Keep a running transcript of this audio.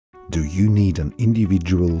Do you need an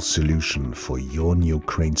individual solution for your new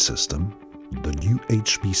crane system? The new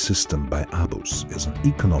HB system by ABUS is an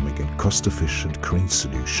economic and cost-efficient crane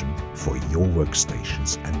solution for your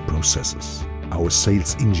workstations and processes. Our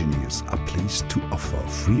sales engineers are pleased to offer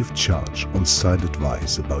free of charge on-site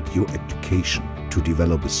advice about your application to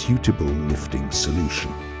develop a suitable lifting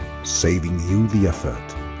solution. Saving you the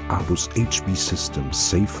effort, ABUS HB systems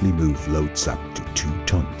safely move loads up to 2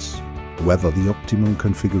 tons. Whether the optimum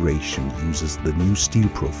configuration uses the new steel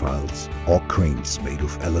profiles or cranes made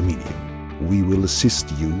of aluminium, we will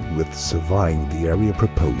assist you with surveying the area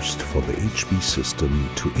proposed for the HB system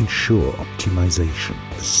to ensure optimization.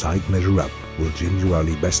 The site measure-up will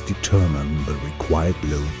generally best determine the required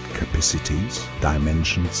load capacities,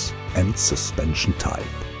 dimensions and suspension type.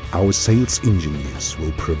 Our sales engineers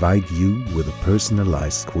will provide you with a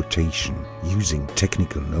personalized quotation using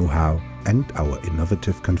technical know-how and our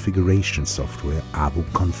innovative configuration software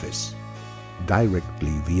ABUS.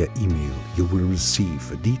 Directly via email, you will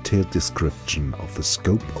receive a detailed description of the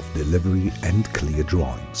scope of delivery and clear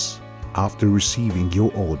drawings. After receiving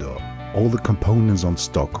your order, all the components on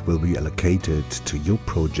stock will be allocated to your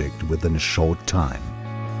project within a short time.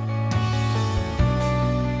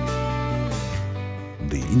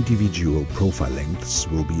 The individual profile lengths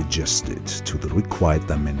will be adjusted to the required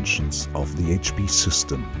dimensions of the HB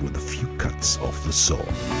system with a few cuts of the saw.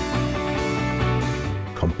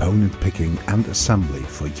 Component picking and assembly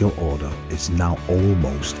for your order is now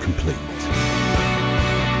almost complete.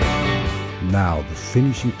 Now the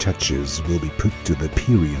finishing touches will be put to the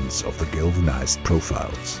appearance of the galvanized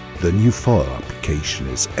profiles. The new foil application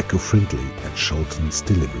is eco-friendly and shortens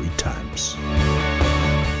delivery times.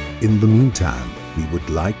 In the meantime, we would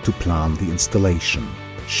like to plan the installation,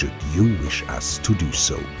 should you wish us to do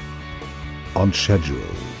so. On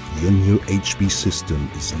schedule, your new HB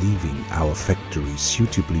system is leaving our factory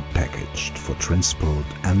suitably packaged for transport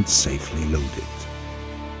and safely loaded.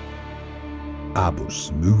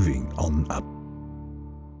 ABUS moving on up.